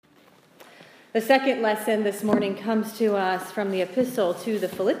The second lesson this morning comes to us from the epistle to the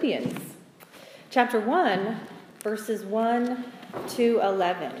Philippians, chapter 1, verses 1 to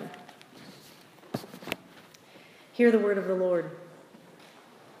 11. Hear the word of the Lord.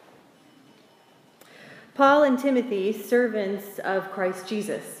 Paul and Timothy, servants of Christ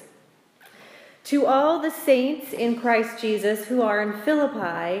Jesus, to all the saints in Christ Jesus who are in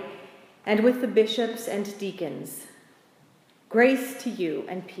Philippi and with the bishops and deacons, grace to you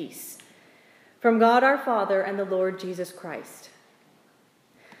and peace from God our Father and the Lord Jesus Christ.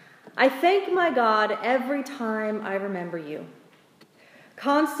 I thank my God every time I remember you,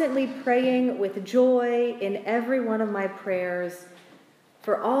 constantly praying with joy in every one of my prayers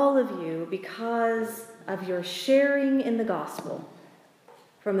for all of you because of your sharing in the gospel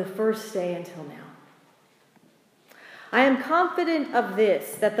from the first day until now. I am confident of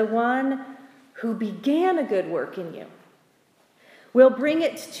this, that the one who began a good work in you will bring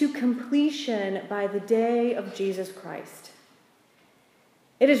it to completion by the day of Jesus Christ.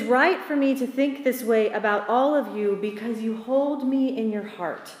 It is right for me to think this way about all of you because you hold me in your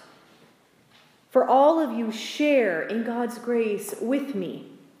heart. For all of you share in God's grace with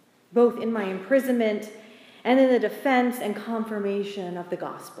me, both in my imprisonment and in the defense and confirmation of the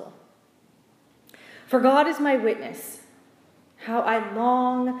gospel. For God is my witness, how I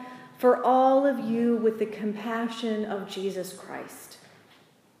long for all of you with the compassion of Jesus Christ.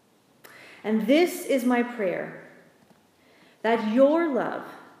 And this is my prayer, that your love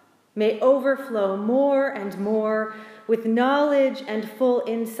may overflow more and more with knowledge and full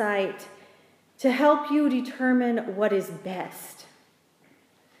insight to help you determine what is best,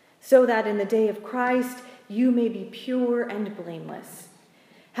 so that in the day of Christ you may be pure and blameless,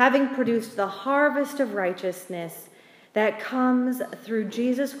 having produced the harvest of righteousness that comes through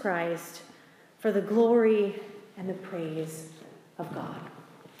Jesus Christ for the glory and the praise of God.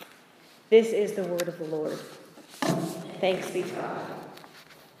 This is the word of the Lord. Thanks be to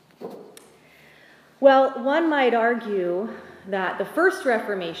God. Well, one might argue that the first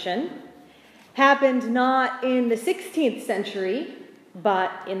Reformation happened not in the 16th century,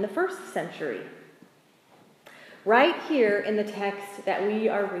 but in the 1st century. Right here in the text that we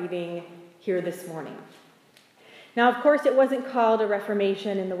are reading here this morning. Now, of course, it wasn't called a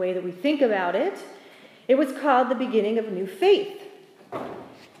Reformation in the way that we think about it. It was called the beginning of a new faith.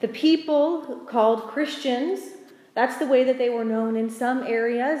 The people called Christians, that's the way that they were known in some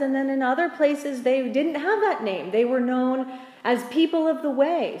areas, and then in other places they didn't have that name. They were known as people of the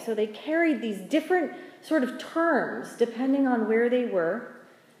way, so they carried these different sort of terms depending on where they were.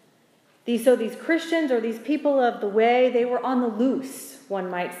 So these Christians or these people of the way, they were on the loose, one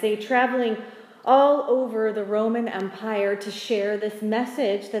might say, traveling all over the Roman Empire to share this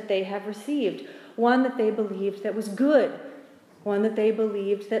message that they have received, one that they believed that was good, one that they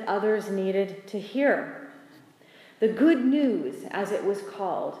believed that others needed to hear. The good news, as it was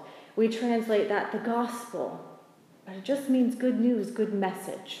called, we translate that the gospel, but it just means good news, good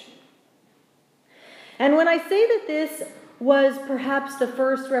message. And when I say that this was perhaps the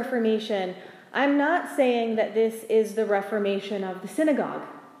first Reformation, I'm not saying that this is the Reformation of the synagogue.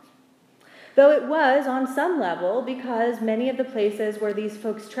 Though it was on some level, because many of the places where these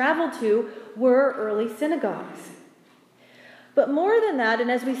folks traveled to were early synagogues. But more than that,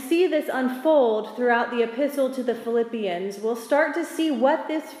 and as we see this unfold throughout the epistle to the Philippians, we'll start to see what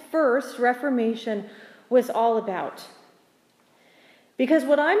this first Reformation was all about. Because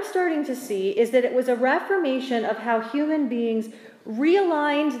what I'm starting to see is that it was a reformation of how human beings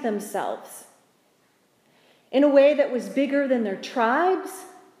realigned themselves in a way that was bigger than their tribes,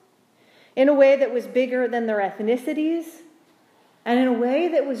 in a way that was bigger than their ethnicities, and in a way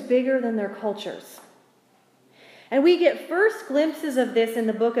that was bigger than their cultures. And we get first glimpses of this in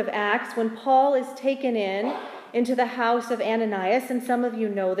the book of Acts when Paul is taken into the house of Ananias, and some of you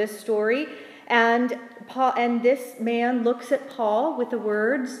know this story. And this man looks at Paul with the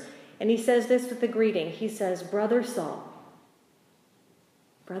words, and he says this with the greeting. He says, "Brother Saul,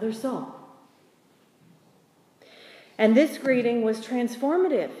 Brother Saul." And this greeting was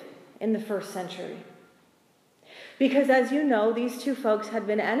transformative in the 1st century. Because as you know, these two folks had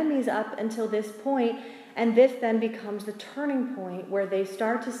been enemies up until this point, and this then becomes the turning point where they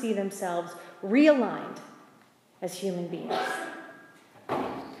start to see themselves realigned as human beings.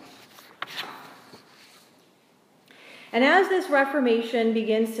 And as this Reformation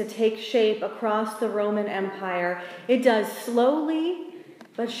begins to take shape across the Roman Empire, it does slowly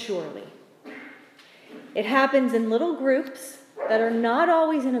but surely. It happens in little groups that are not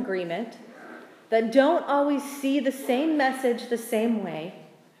always in agreement, that don't always see the same message the same way.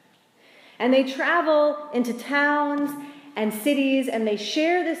 And they travel into towns and cities, and they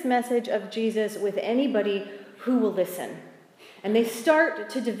share this message of Jesus with anybody who will listen. And they start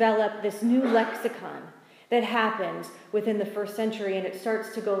to develop this new lexicon that happens within the first century, and it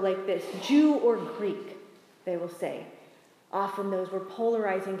starts to go like this: Jew or Greek, they will say. Often those were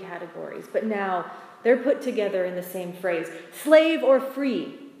polarizing categories, but now they're put together in the same phrase. Slave or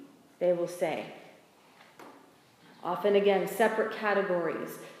free, they will say. Often, again, separate categories,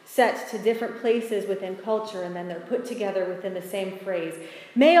 set to different places within culture, and then they're put together within the same phrase.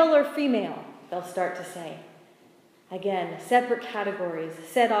 Male or female, they'll start to say. Again, separate categories,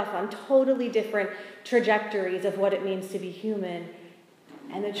 set off on totally different trajectories of what it means to be human.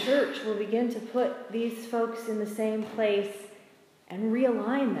 And the church will begin to put these folks in the same place and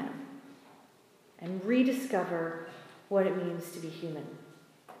realign them and rediscover what it means to be human.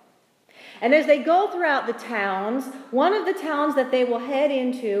 And as they go throughout the towns, one of the towns that they will head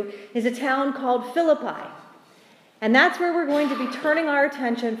into is a town called Philippi. And that's where we're going to be turning our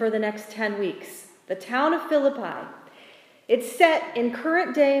attention for the next 10 weeks. The town of Philippi. It's set in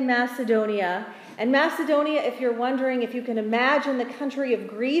current-day Macedonia. And Macedonia, if you're wondering, if you can imagine the country of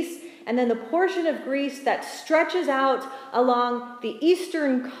Greece, and then the portion of Greece that stretches out along the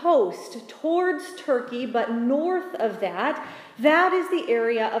eastern coast towards Turkey, but north of that, that is the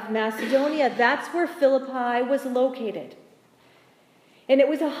area of Macedonia. That's where Philippi was located. And it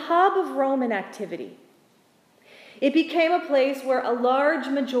was a hub of Roman activity. It became a place where a large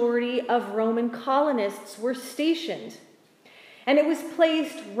majority of Roman colonists were stationed. And it was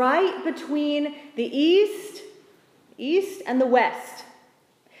placed right between the east and the west.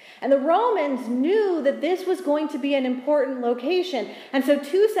 And the Romans knew that this was going to be an important location. And so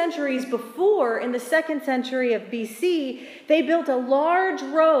 2 centuries before, in the 2nd century of BC, they built a large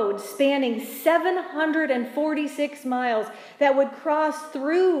road spanning 746 miles that would cross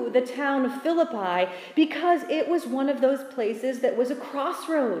through the town of Philippi, because it was one of those places that was a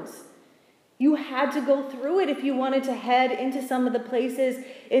crossroads. You had to go through it if you wanted to head into some of the places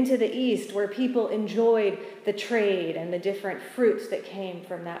into the east where people enjoyed the trade and the different fruits that came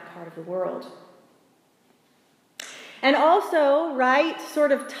from that part of the world. And also, right,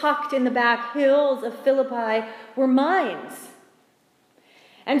 sort of tucked in the back hills of Philippi were mines.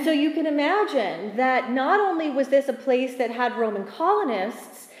 And so you can imagine that not only was this a place that had Roman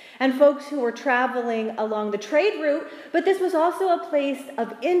colonists and folks who were traveling along the trade route, but this was also a place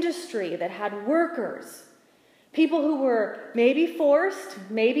of industry that had workers, people who were maybe forced,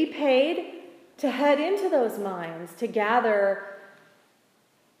 maybe paid to head into those mines to gather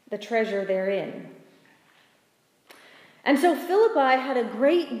the treasure therein. And so Philippi had a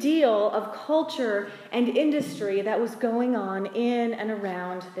great deal of culture and industry that was going on in and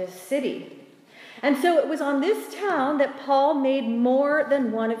around this city. And so it was on this town that Paul made more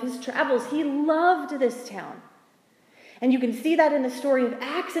than one of his travels. He loved this town. And you can see that in the story of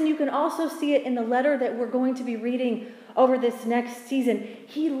Acts, and you can also see it in the letter that we're going to be reading over this next season.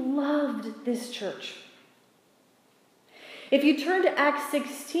 He loved this church. If you turn to Acts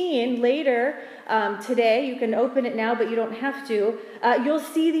 16 later today, you can open it now, but you don't have to, you'll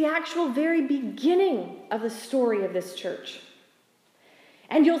see the actual very beginning of the story of this church.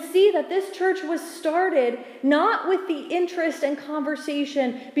 And you'll see that this church was started not with the interest and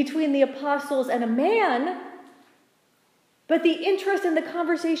conversation between the apostles and a man, but the interest and the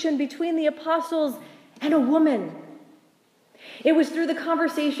conversation between the apostles and a woman. It was through the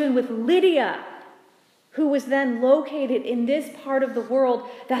conversation with Lydia, who was then located in this part of the world,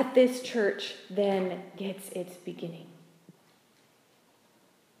 that this church then gets its beginning.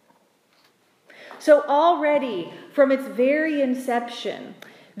 So already, from its very inception,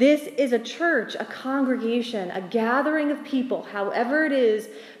 this is a church, a congregation, a gathering of people, however it is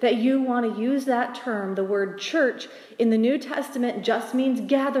that you want to use that term. The word church in the New Testament just means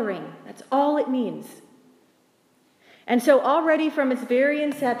gathering. That's all it means. And so already from its very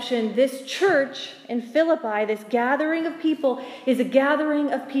inception, this church in Philippi, this gathering of people, is a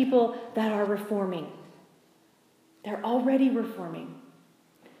gathering of people that are reforming. They're already reforming.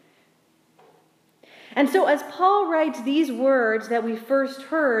 And so as Paul writes these words that we first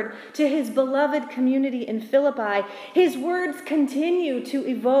heard to his beloved community in Philippi, his words continue to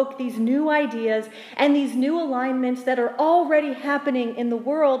evoke these new ideas and these new alignments that are already happening in the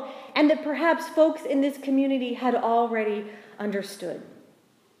world, and that perhaps folks in this community had already understood.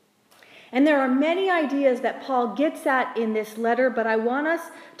 And there are many ideas that Paul gets at in this letter, but I want us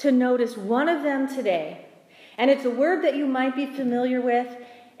to notice one of them today. And it's a word that you might be familiar with.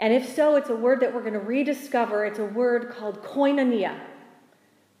 And if so, it's a word that we're going to rediscover. It's a word called koinonia.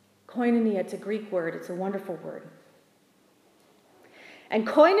 Koinonia, it's a Greek word. It's a wonderful word. And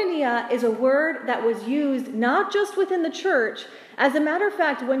koinonia is a word that was used not just within the church. As a matter of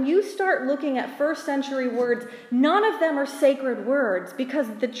fact, when you start looking at first century words, none of them are sacred words because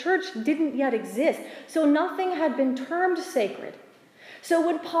the church didn't yet exist. So nothing had been termed sacred. So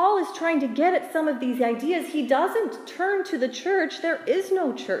when Paul is trying to get at some of these ideas, he doesn't turn to the church. There is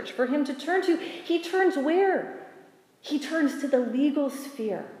no church for him to turn to. He turns where? He turns to the legal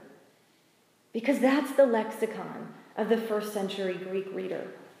sphere because that's the lexicon of the first century Greek reader.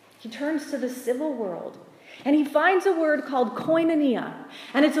 He turns to the civil world and he finds a word called koinonia,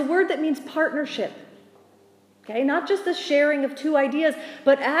 and it's a word that means partnership. Okay, not just the sharing of two ideas,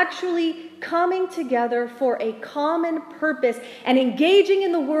 but actually coming together for a common purpose and engaging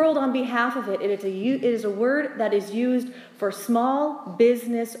in the world on behalf of it. It is a word that is used for small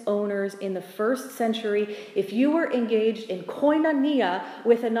business owners in the first century. If you were engaged in koinonia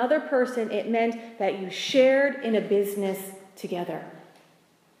with another person, it meant that you shared in a business together.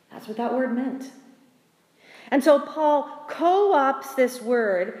 That's what that word meant. And so Paul co-opts this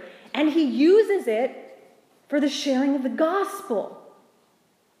word and he uses it for the sharing of the gospel.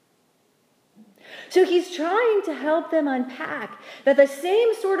 So he's trying to help them unpack that the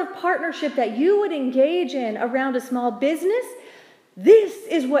same sort of partnership that you would engage in around a small business, this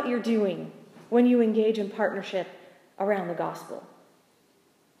is what you're doing when you engage in partnership around the gospel.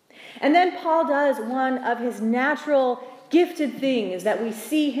 And then Paul does one of his natural gifted things that we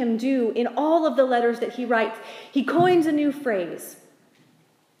see him do in all of the letters that he writes. He coins a new phrase.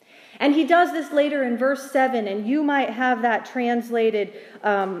 And he does this later in verse 7, and you might have that translated,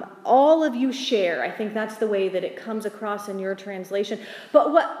 all of you share. I think that's the way that it comes across in your translation.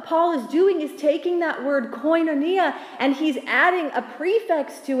 But what Paul is doing is taking that word koinonia, and he's adding a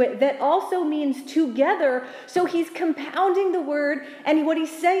prefix to it that also means together. So he's compounding the word, and what he's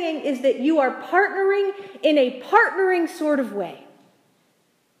saying is that you are partnering in a partnering sort of way.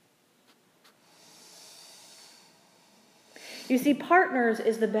 You see, partners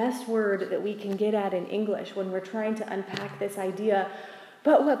is the best word that we can get at in English when we're trying to unpack this idea.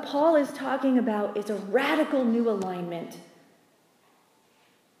 But what Paul is talking about is a radical new alignment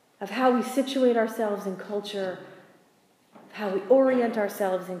of how we situate ourselves in culture, of how we orient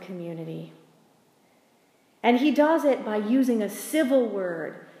ourselves in community. And he does it by using a civil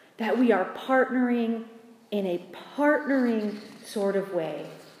word that we are partnering in a partnering sort of way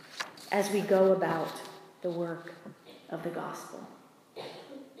as we go about the work of the gospel.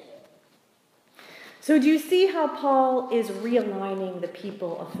 So do you see how Paul is realigning the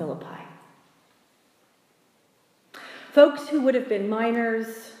people of Philippi? Folks who would have been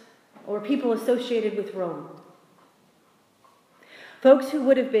miners or people associated with Rome. Folks who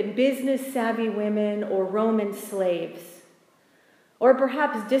would have been business-savvy women or Roman slaves. Or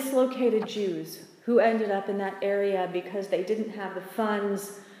perhaps dislocated Jews who ended up in that area because they didn't have the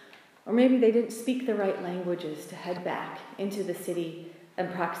funds, or maybe they didn't speak the right languages to head back into the city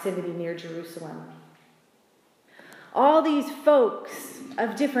and proximity near Jerusalem. All these folks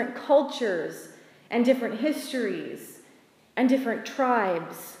of different cultures and different histories and different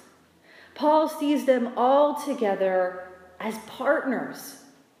tribes, Paul sees them all together as partners.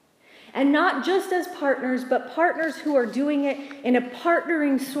 And not just as partners, but partners who are doing it in a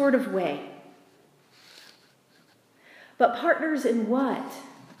partnering sort of way. But partners in what?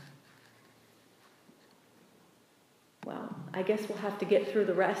 Well, I guess we'll have to get through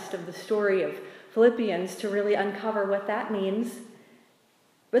the rest of the story of Philippians to really uncover what that means.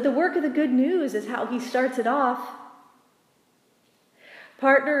 But the work of the good news is how he starts it off.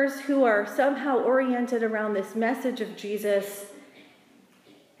 Partners who are somehow oriented around this message of Jesus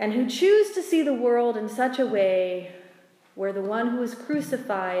and who choose to see the world in such a way where the one who is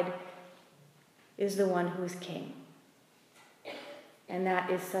crucified is the one who is king. And that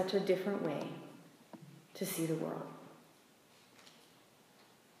is such a different way to see the world.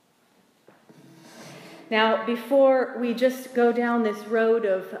 Now, before we just go down this road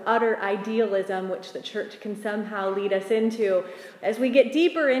of utter idealism, which the church can somehow lead us into, as we get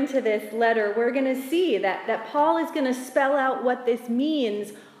deeper into this letter, we're going to see that Paul is going to spell out what this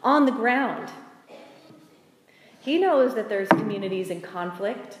means on the ground. He knows that there's communities in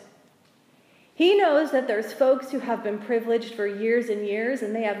conflict. He knows that there's folks who have been privileged for years and years,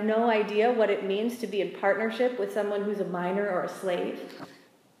 and they have no idea what it means to be in partnership with someone who's a minor or a slave.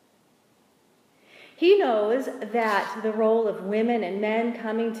 He knows that the role of women and men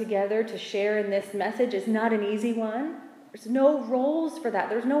coming together to share in this message is not an easy one. There's no roles for that.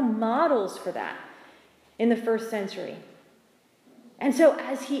 There's no models for that in the first century. And so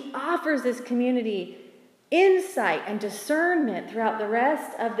as he offers this community insight and discernment throughout the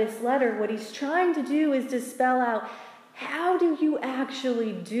rest of this letter, what he's trying to do is to spell out How do you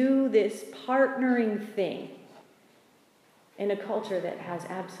actually do this partnering thing in a culture that has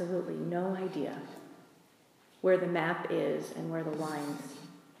absolutely no idea where the map is and where the lines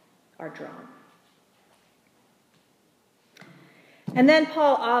are drawn? And then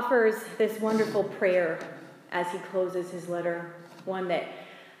Paul offers this wonderful prayer as he closes his letter, one that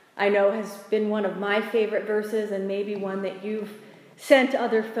I know has been one of my favorite verses and maybe one that you've sent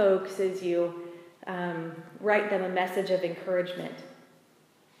other folks as you write them a message of encouragement.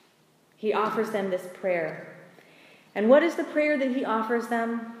 He offers them this prayer. And what is the prayer that he offers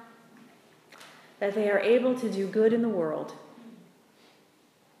them? That they are able to do good in the world.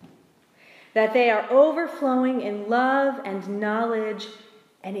 That they are overflowing in love and knowledge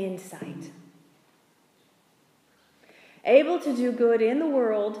and insight. Able to do good in the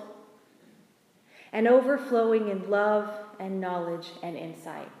world and overflowing in love and knowledge and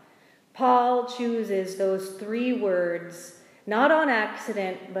insight. Paul chooses those three words, not on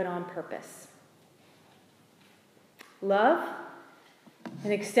accident, but on purpose. Love,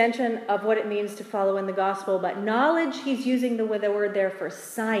 an extension of what it means to follow in the gospel, but knowledge, he's using the word there for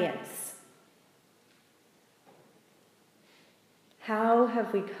science. How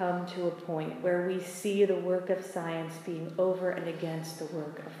have we come to a point where we see the work of science being over and against the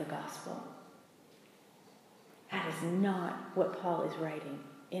work of the gospel? That is not what Paul is writing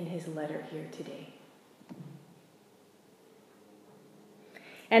in his letter here today.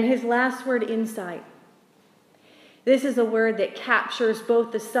 And his last word, insight. This is a word that captures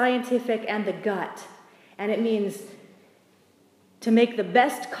both the scientific and the gut. And it means to make the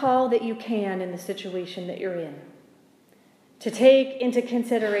best call that you can in the situation that you're in. To take into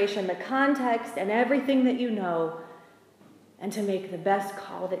consideration the context and everything that you know, and to make the best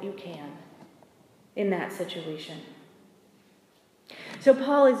call that you can in that situation. So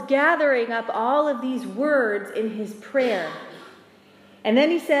Paul is gathering up all of these words in his prayer. And then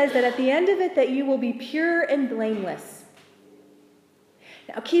he says that at the end of it, that you will be pure and blameless.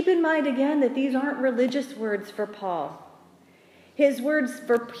 Now keep in mind again that these aren't religious words for Paul. His words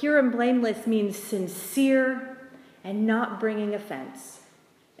for pure and blameless means sincere and not bringing offense.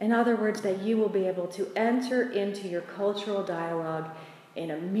 In other words, that you will be able to enter into your cultural dialogue in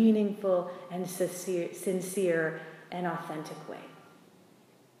a meaningful and sincere and authentic way.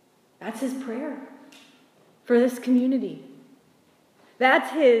 That's his prayer for this community.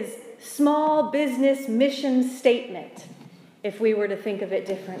 That's his small business mission statement, if we were to think of it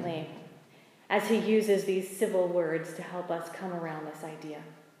differently, as he uses these civil words to help us come around this idea.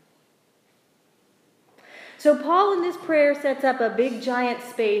 So Paul in this prayer sets up a big giant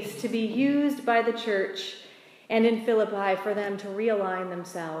space to be used by the church and in Philippi for them to realign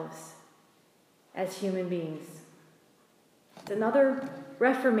themselves as human beings. It's another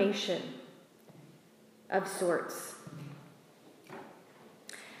Reformation of sorts.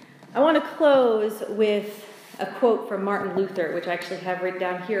 I want to close with a quote from Martin Luther, which I actually have written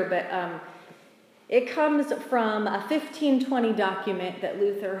down here, but it comes from a 1520 document that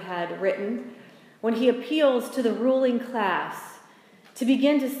Luther had written when he appeals to the ruling class to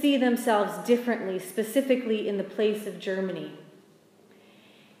begin to see themselves differently, specifically in the place of Germany.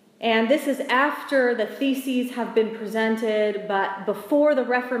 And this is after the theses have been presented, but before the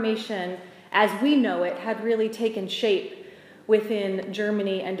Reformation, as we know it, had really taken shape within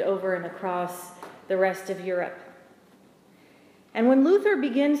Germany and over and across the rest of Europe. And when Luther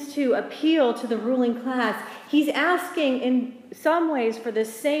begins to appeal to the ruling class, he's asking in some ways for the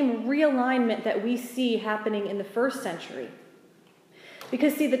same realignment that we see happening in the first century.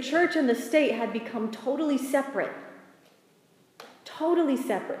 Because, see, the church and the state had become totally separate. Totally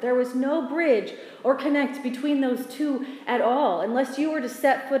separate. There was no bridge or connect between those two at all, unless you were to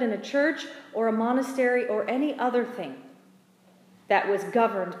set foot in a church or a monastery or any other thing that was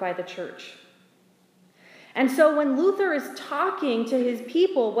governed by the church. And so when Luther is talking to his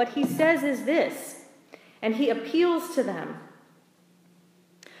people, what he says is this, and he appeals to them.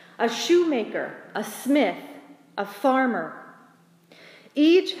 A shoemaker, a smith, a farmer,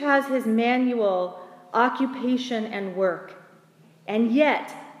 each has his manual occupation and work, and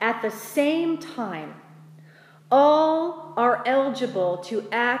yet, at the same time, all are eligible to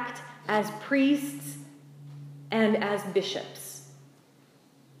act as priests and as bishops.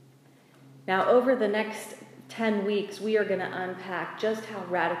 Now, over the next 10 weeks, we are going to unpack just how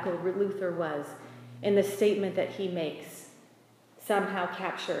radical Luther was in the statement that he makes, somehow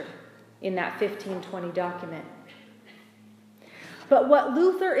captured in that 1520 document. But what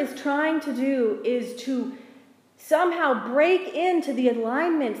Luther is trying to do is to somehow break into the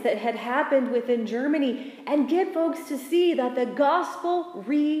alignments that had happened within Germany and get folks to see that the gospel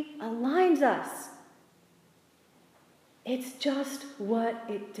realigns us. It's just what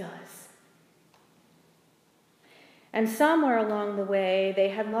it does. And somewhere along the way, they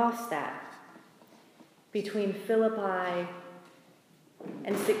had lost that between Philippi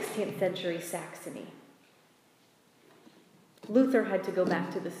and 16th century Saxony. Luther had to go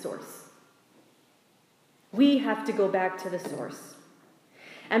back to the source. We have to go back to the source.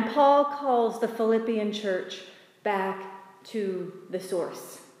 And Paul calls the Philippian church back to the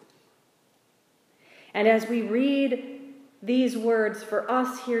source. And as we read these words for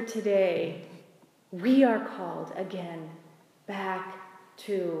us here today, we are called again back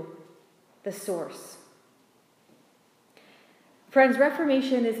to the source. Friends,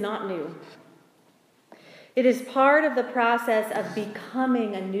 Reformation is not new. It is part of the process of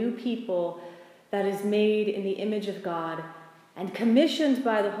becoming a new people that is made in the image of God and commissioned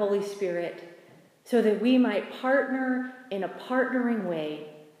by the Holy Spirit so that we might partner in a partnering way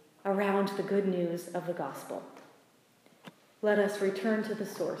around the good news of the gospel. Let us return to the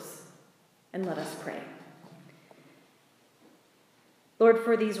source and let us pray. Lord,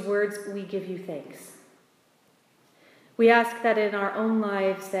 for these words, we give you thanks. We ask that in our own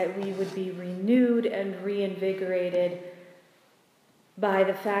lives that we would be renewed and reinvigorated by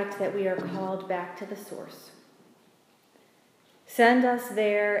the fact that we are called back to the source. Send us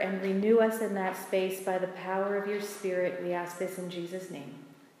there and renew us in that space by the power of your Spirit. We ask this in Jesus' name.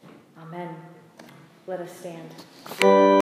 Amen. Let us stand.